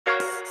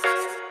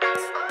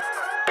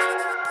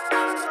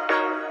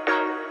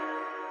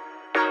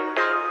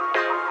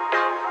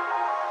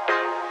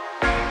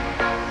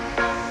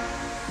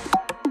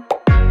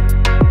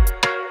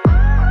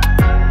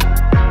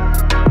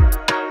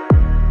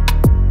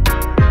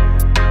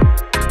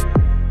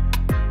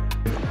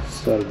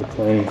started the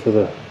planning for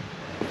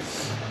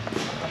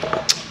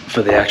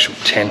the actual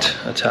tent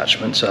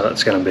attachment, so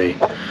that's going to be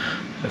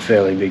a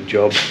fairly big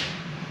job,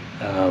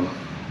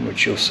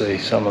 which you'll see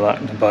some of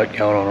that in the boat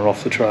going on and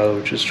off the trailer,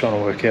 which is trying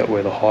to work out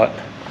where the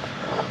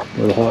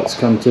heights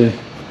come to,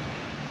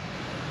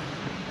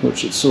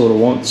 which it sort of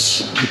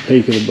wants. The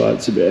peak of the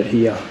boat's about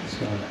here,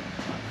 so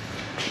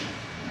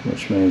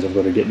which means I've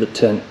got to get the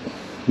tent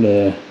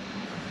there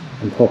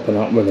and popping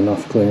up with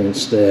enough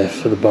clearance there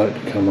for the boat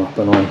to come up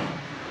and on.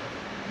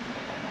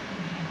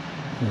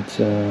 It's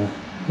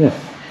yeah.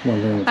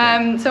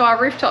 So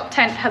our rooftop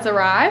tent has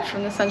arrived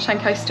from the Sunshine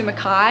Coast to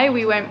Mackay.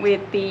 We went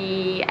with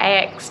the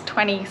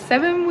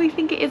AX27, we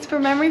think it is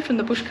from memory, from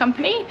the Bush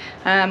Company.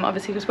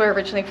 Obviously because we're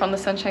originally from the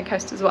Sunshine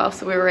Coast as well,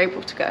 so we were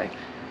able to go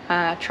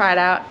try it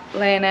out,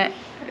 land it.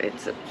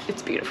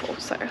 It's beautiful,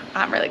 so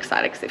I'm really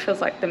excited because it feels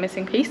like the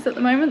missing piece at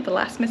the moment, the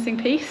last missing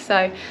piece.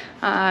 So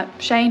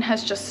Shane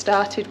has just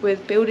started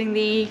with building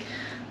the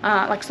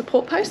like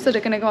support posts that are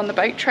going to go on the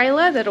boat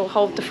trailer that'll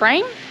hold the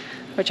frame,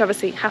 which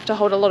obviously have to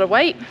hold a lot of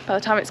weight by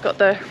the time it's got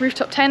the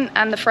rooftop tent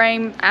and the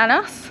frame and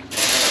us.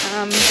 So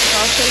I'll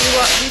show you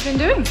what we've been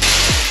doing.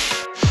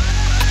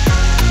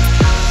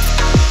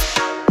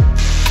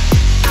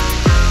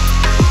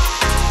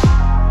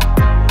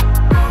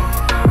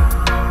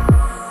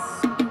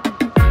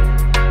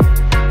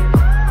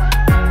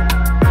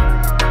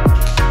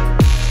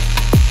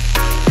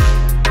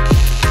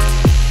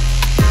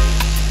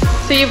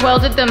 So you've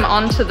welded them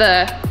onto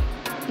the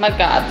mud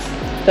guards.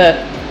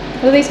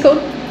 What are these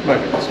called? Mud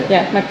guards, yeah.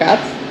 Yeah, mud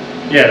guards.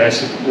 Yeah,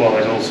 there's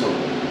also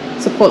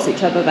supports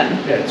each other then.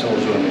 Yeah, it's all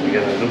joined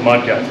together. The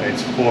mud guards need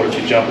support if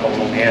you jump on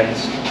them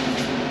ends,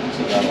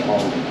 so that'll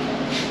hold.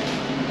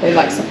 They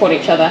like support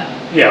each other.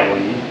 Yeah,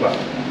 well,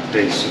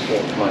 these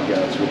support the mud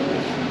guards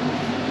really.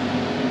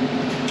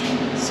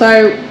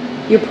 So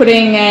you're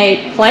putting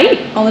a plate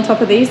on the top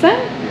of these then?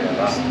 Yeah,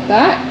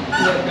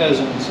 that goes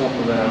on the top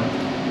of them.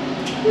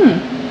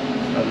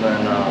 And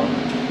then,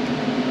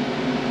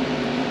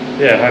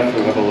 yeah,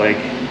 hopefully we'll have a leg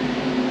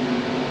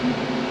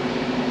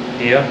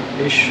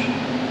here-ish,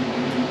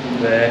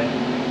 there,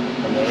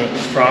 and then at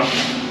the front,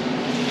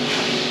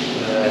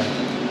 there,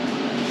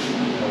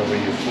 that'll be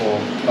your 4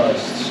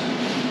 posts. I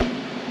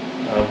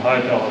hope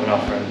I'll have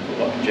enough room to put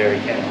like a jerry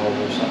can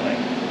holder or something.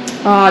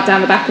 Oh,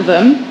 down the back of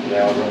them?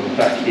 Yeah, either on the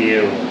back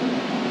here or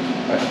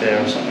back there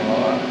or something like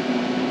that.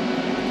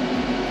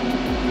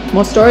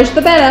 More storage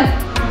the better.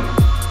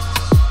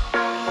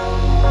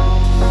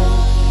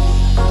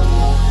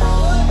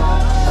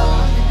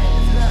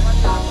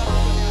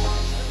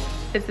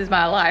 This is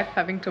my life,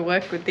 having to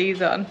work with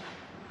these on,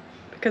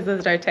 because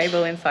there's no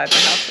table inside the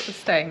house that we're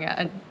staying at,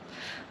 and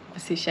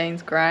obviously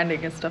Shane's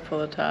grinding and stuff all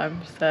the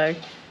time. So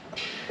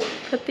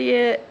put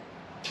the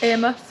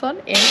earmuffs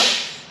on,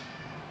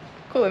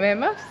 call them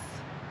earmuffs,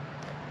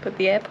 put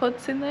the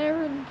AirPods in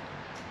there, and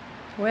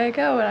away I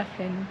go, and I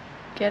can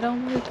get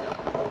on with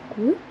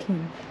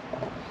working.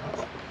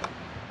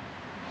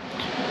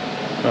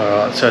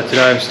 Alright, so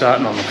today I'm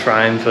starting on the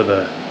frame for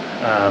the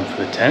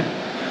tent.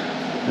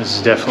 This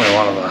is definitely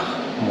one of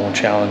the more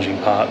challenging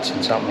parts,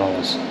 and something I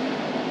was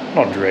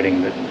not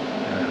dreading, but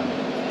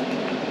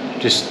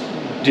just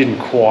didn't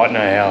quite know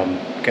how I'm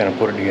going to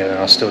put it together,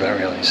 and I still don't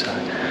really. So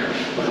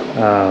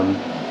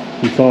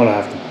you kind of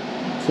have to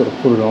sort of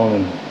put it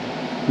on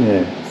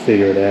and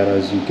figure it out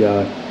as you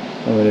go.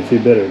 I mean, if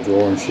you're better at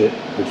drawing shit,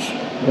 which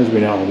as we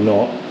know I'm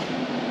not,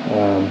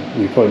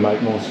 you probably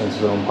make more sense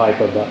of it on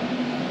paper, but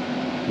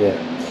yeah.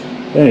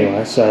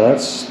 Anyway, so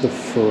that's the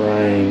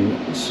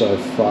frame so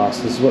far.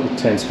 So this is what the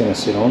tent's going to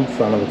sit on.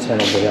 Front of the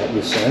tent will be up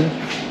this end,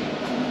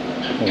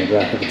 and the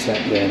back of the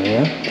tent down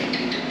here.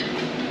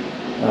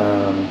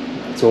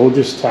 It's all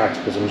just tacked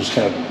because I'm just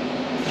going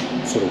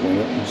to sort of wing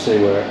it and see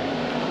where it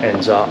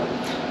ends up.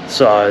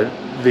 So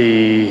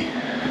the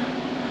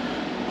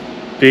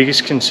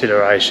biggest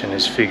consideration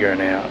is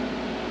figuring out,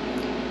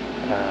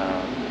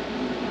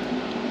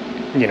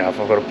 you know, if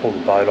I've got to pull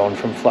the boat on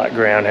from flat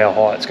ground, how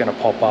high it's going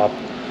to pop up.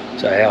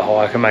 So how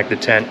high I can make the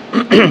tent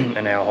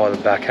and how high the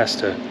back has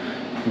to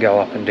go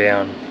up and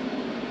down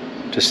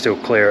to still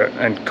clear it,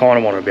 and kind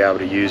of want to be able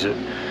to use it,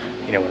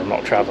 you know, when I'm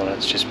not traveling.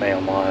 It's just me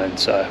on my own,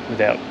 so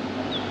without,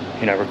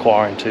 you know,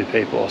 requiring 2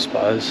 people, I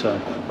suppose. So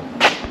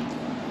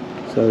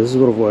this is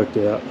what I've worked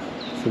out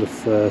for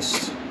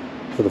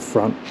the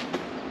front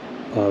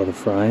part of the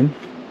frame.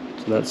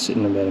 So that's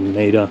sitting about 1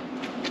 metre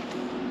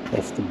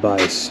off the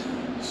base.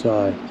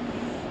 So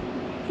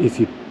if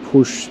you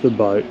push the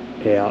boat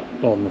out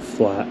on the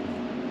flat,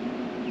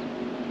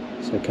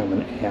 so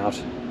coming out,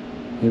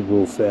 it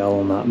will foul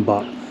on that,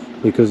 but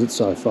because it's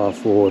so far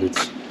forward,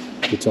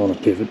 it's on a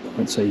pivot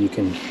point, so you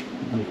can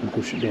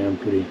push it down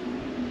pretty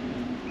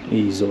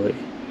easily,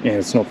 and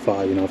it's not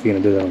far. You know, if you're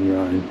going to do that on your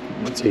own,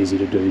 it's easy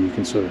to do. You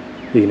can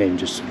even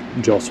just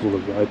jostle the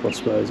rope, I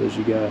suppose, as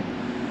you go.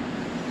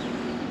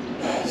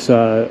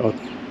 So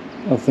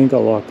I think I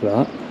like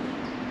that.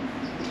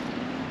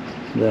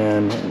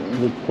 Then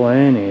the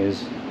plan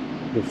is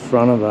the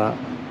front of that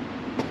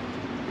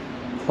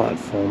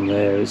platform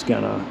there is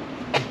gonna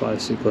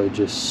basically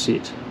just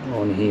sit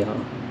on here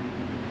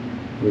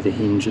with a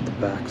hinge at the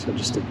back, so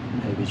just a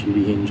heavy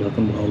duty hinge I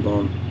can weld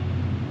on.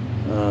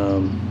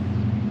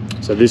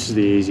 So this is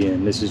the easy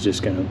end. This is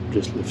just going to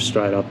just lift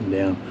straight up and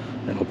down,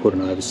 and I'll put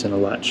an over center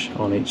latch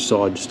on each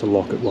side just to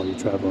lock it while you're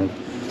traveling,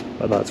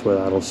 but that's where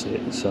that'll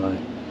sit. So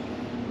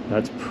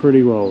that's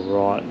pretty well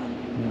right.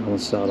 Now I'm going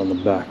to start on the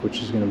back,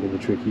 which is going to be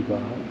the tricky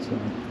part. So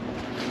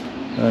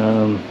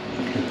I'll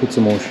put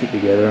some more shit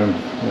together and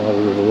we'll have a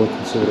little look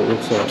and see what it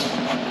looks like.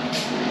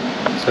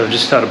 So I've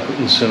just started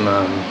putting some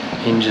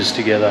hinges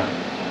together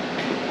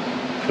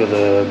for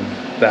the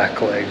back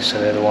legs, so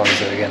they're the ones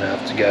that are going to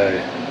have to go,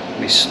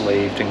 be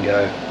sleeved and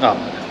go up,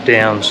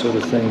 down sort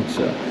of thing.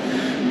 So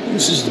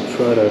this is the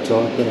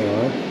prototype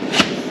anyway.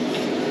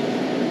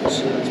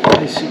 So it's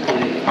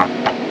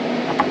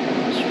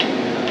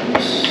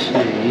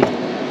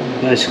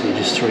basically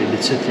just 3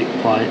 bits of thick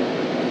plate,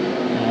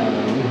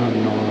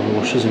 9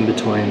 washers in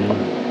between, and the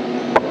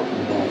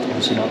bolt.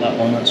 Obviously not that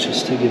one, that's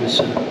just to give us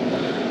an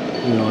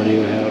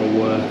idea of how it'll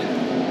work.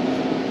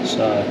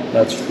 So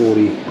that's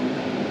 40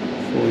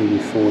 to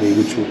 40,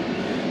 which will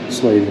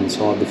sleeve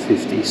inside the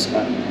 50,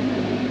 so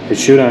it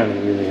should only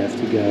really have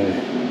to go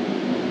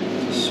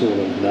sort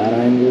of that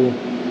angle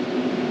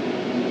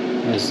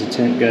as the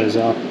tent goes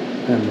up,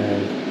 and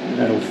then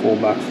that'll fall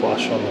back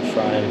flush on the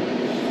frame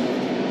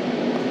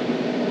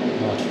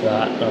like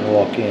that and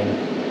lock in.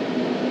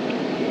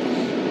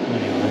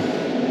 Anyway,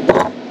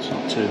 it's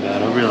not too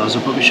bad. I realise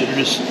I probably should have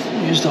just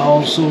used a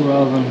hole saw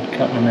rather than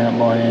cutting them out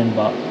by hand,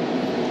 but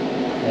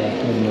yeah,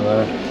 live and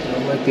learn.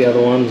 I'll make the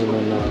other ones and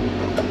then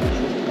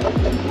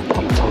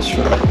test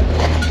run.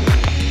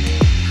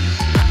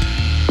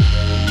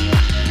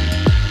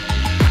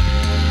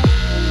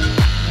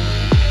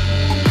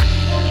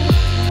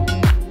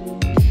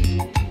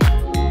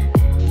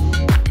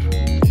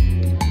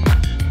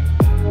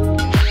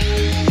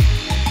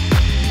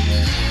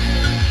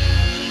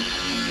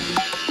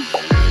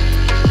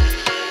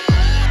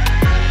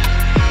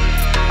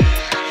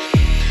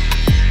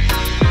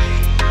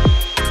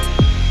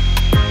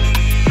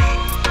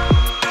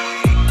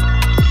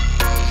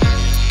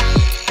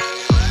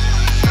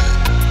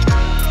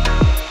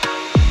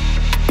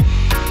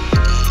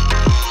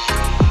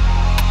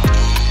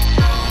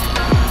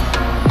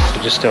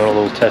 Just doing a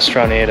little test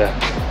run here to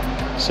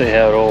see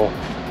how it all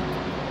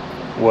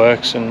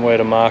works and where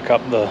to mark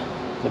up the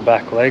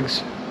back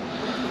legs.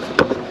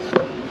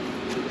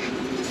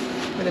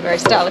 With a very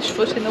stylish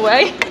foot in the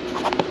way.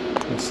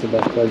 That's the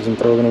back legs I'm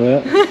talking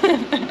about.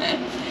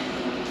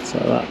 So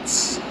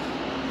that's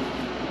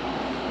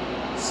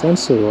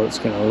essentially what it's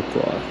going to look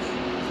like.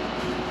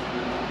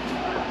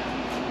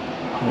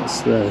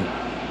 That's the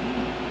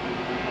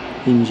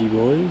hingy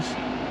boys.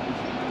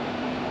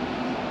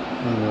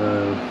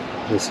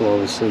 This will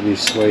obviously be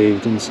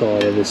sleeved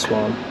inside of this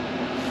one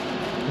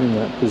in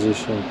that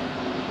position.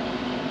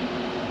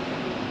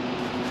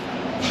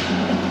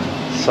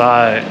 So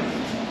I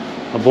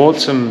bought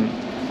some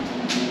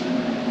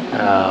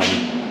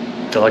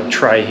they're like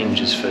tray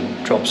hinges for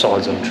drop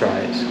sides on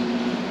trays,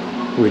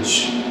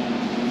 which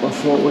I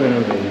thought were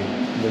going to be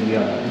the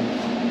go.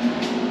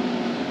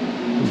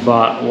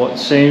 But what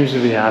seems to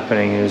be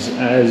happening is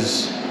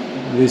as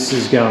this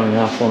is going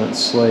up on its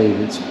sleeve,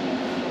 it's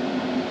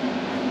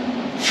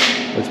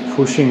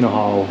pushing the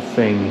whole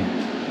thing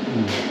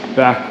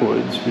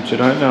backwards, which I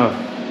don't know if,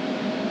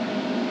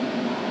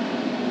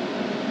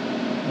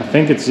 I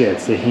think it's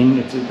the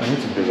hinge, I think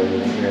it's a bit of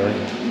everything really.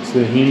 It's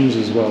the hinge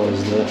as well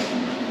as the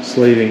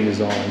sleeving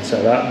design,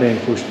 so that being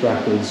pushed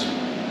backwards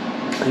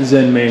is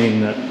then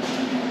meaning that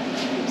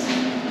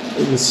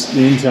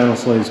the internal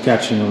sleeve's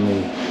catching on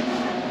the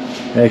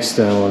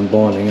external and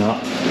binding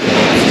up.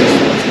 It's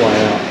just its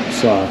way up,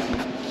 so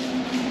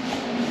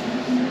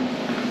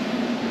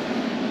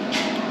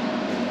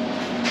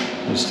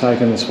just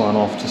taking this one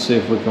off to see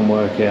if we can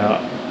work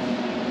out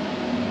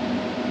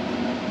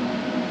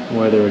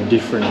whether a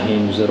different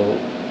hinge that'll,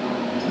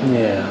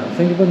 yeah, I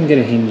think if I can get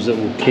a hinge that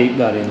will keep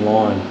that in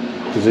line,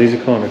 because these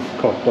are kind of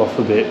cocked off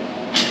a bit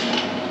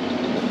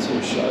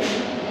to show,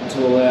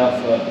 to allow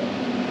for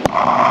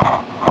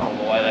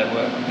the way they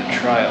work with the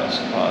tray, I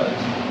suppose,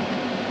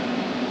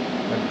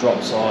 like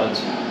drop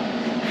sides.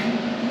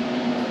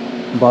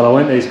 But I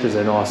went these because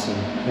they're nice and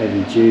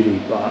heavy duty,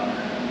 but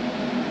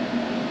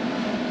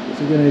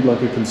you're going to need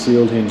like a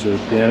concealed hinge or a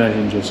piano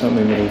hinge or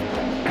something that'll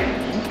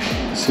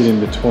sit in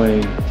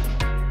between.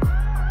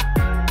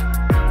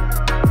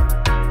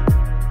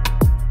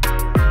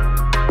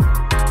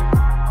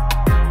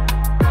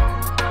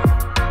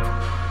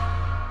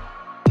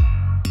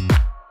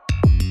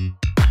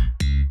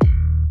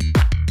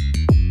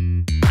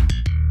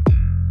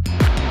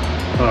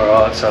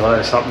 Alright, so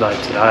latest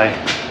update today.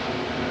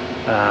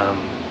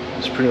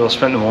 It's pretty well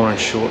spent the morning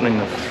shortening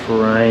the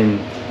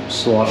frame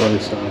slightly,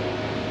 so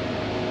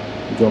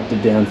dropped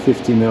it down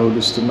 50mm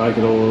just to make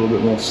it all a little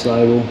bit more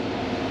stable.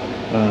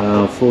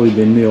 Fully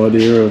binned the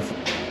idea of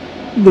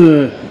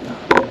the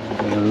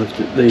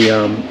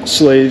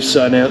sleeves,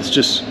 so now it's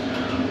just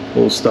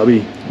all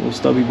stubby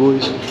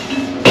boys,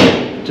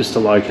 just to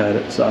locate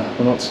it. So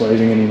we're not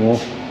sleeving anymore.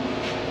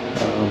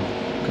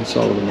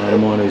 consult with a mate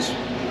of mine who's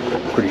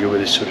pretty good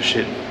with this sort of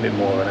shit, a bit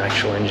more of an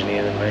actual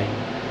engineer than me.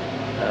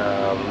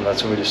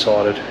 That's when we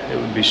decided it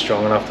would be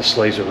strong enough. The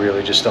sleeves were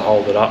really just to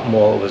hold it up, and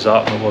while it was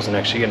up, it wasn't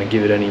actually going to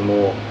give it any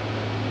more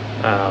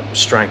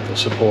strength or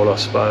support, I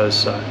suppose.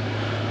 So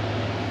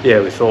yeah,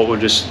 we thought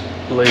we'd just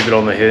leave it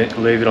on the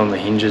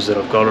hinges that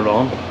I've got it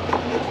on,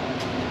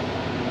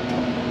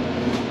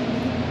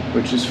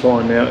 which is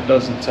fine now. It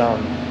doesn't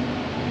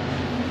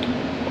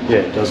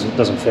it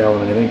doesn't foul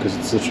or anything, because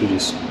it's literally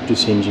just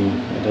hinging.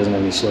 It doesn't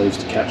have any sleeves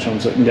to catch on,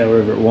 so it can go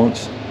wherever it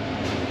wants.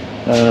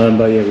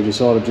 But yeah, we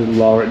decided to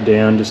lower it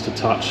down just a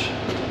touch,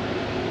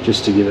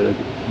 just to give it a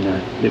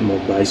bit more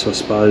base, I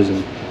suppose,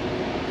 and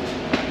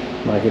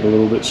make it a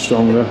little bit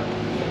stronger.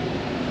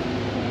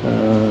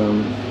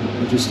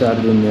 We just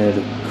added in there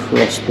the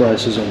cross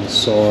braces on the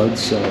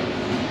sides, so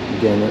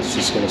again that's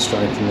just going to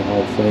strengthen the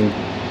whole thing.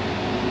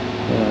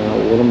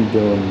 What I'm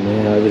doing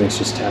now, everything's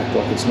just tacked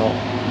like it's no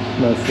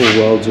full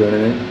welds or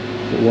anything,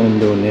 but what I'm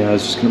doing now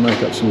is just going to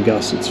make up some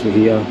gussets for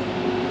here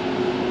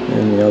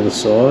and the other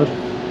side.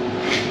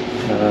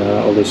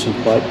 I'll do some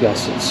plate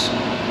gussets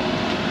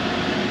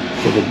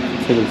for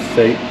the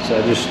feet,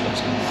 so just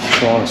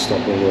trying to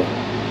stop all the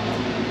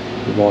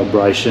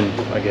vibration.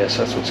 I guess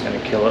that's what's going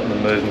to kill it, and the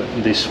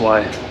movement this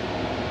way.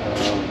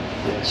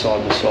 Yeah,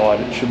 side to side,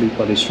 it should be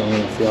bloody strong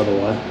enough the other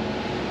way.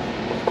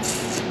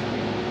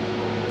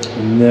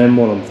 And then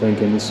what I'm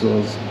thinking, this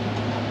was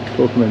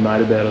talking to my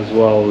mate about as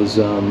well, is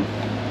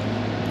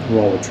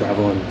while we're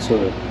travelling,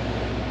 sort of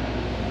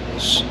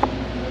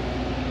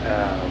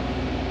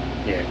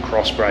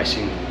cross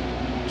bracing,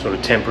 sort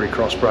of temporary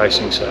cross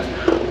bracing. So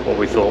what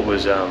we thought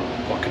was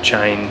like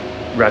a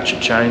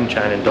ratchet chain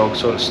and dog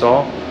sort of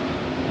style.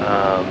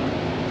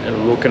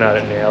 And looking at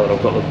it now that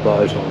I've got the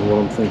boat on, what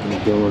I'm thinking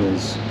of doing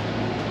is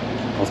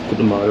I'll put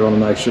the motor on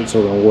and make sure it's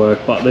all going to work,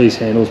 but these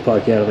handles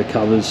poke out of the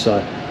covers,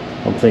 so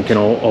I'm thinking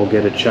I'll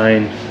get a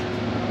chain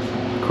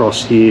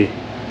across here,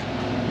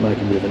 make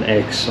a bit of an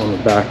X on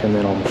the back and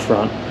then on the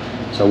front,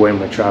 so when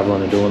we're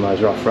travelling and doing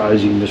those rough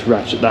roads, you can just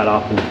ratchet that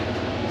up and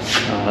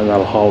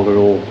that'll hold it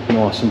all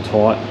nice and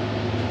tight.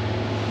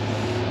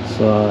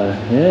 So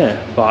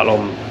yeah, but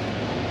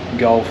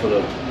goal for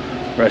the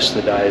rest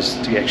of the day is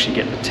to actually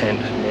get the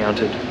tent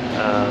mounted,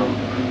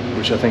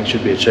 which I think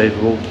should be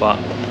achievable, but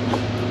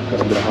got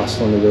a bit of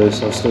hustling to do,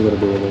 so I've still got to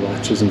do all the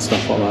latches and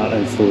stuff like that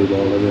and fully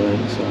bolt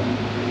everything. So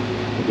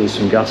we'll do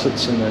some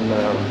gussets and then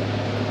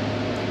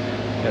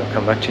I'll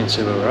come back to you and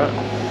see where we're at.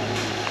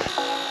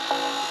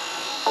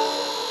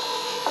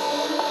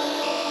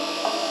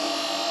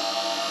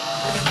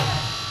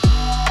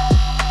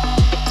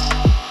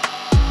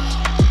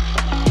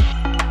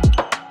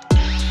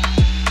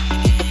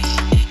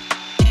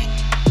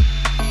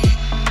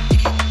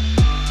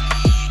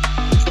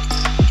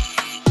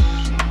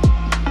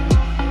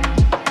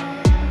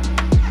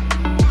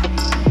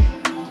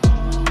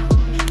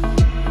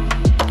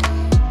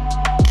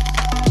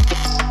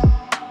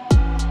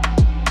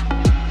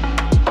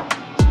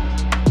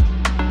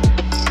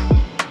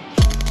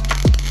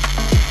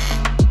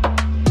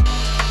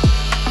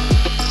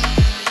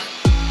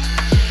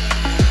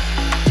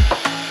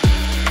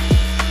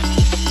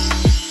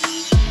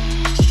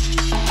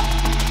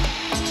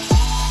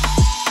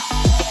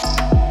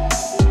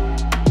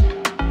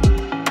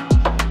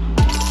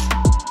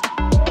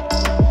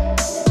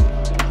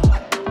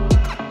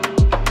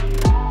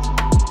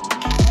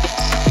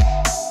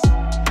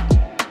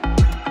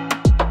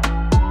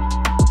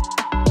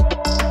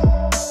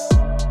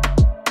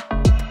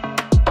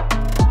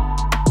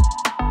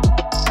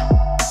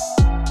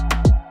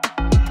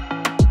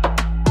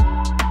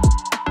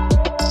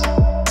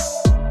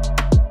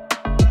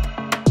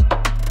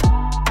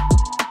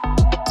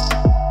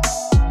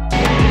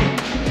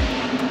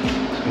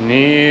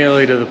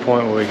 Nearly to the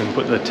point where we can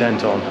put the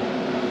tent on.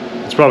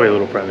 It's probably a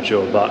little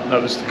premature, but that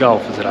was the goal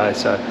for today,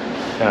 so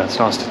yeah, it's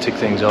nice to tick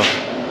things off.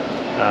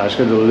 Just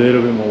got to do a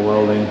little bit more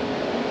welding,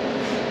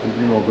 a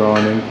bit more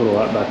grinding, put all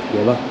that back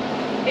together.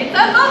 It's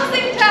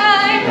unboxing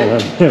time!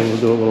 And then yeah, we'll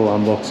do a little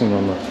unboxing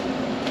on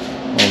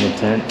the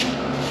tent.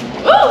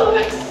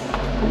 Ooh!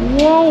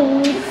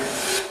 Whoa!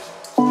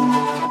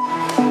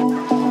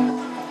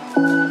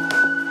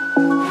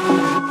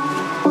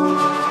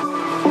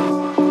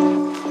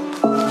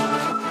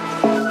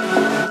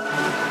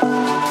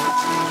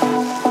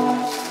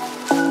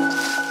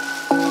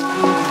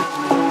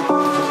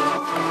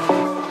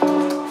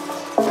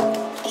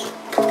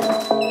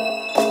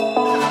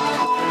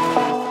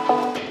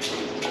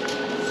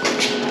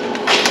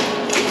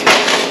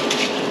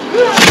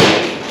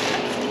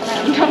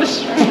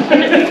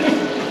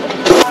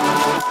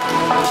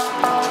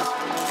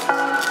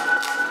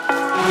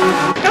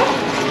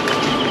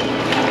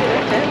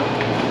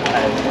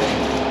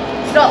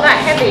 It's not that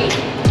heavy.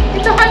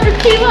 It's 100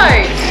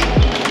 kilos.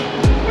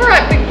 All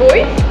right, big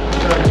boy.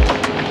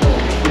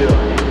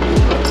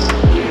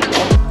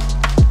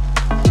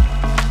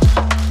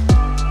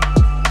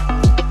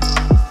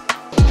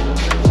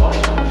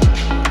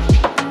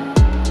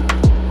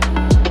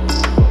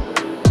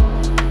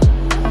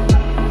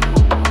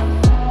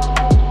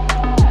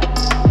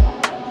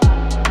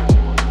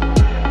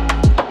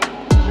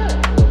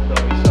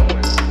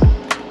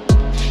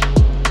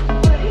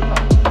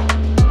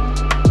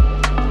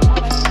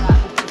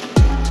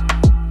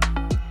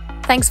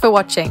 Thanks for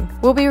watching.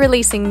 We'll be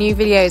releasing new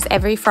videos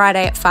every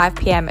Friday at 5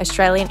 PM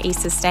Australian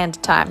Eastern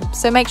Standard Time,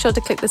 so make sure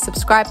to click the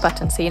subscribe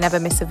button so you never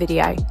miss a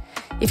video.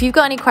 If you've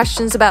got any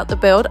questions about the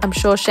build, I'm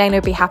sure Shane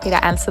would be happy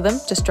to answer them.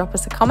 Just drop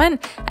us a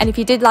comment. And if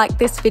you did like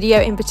this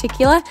video in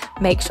particular,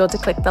 make sure to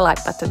click the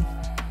like button.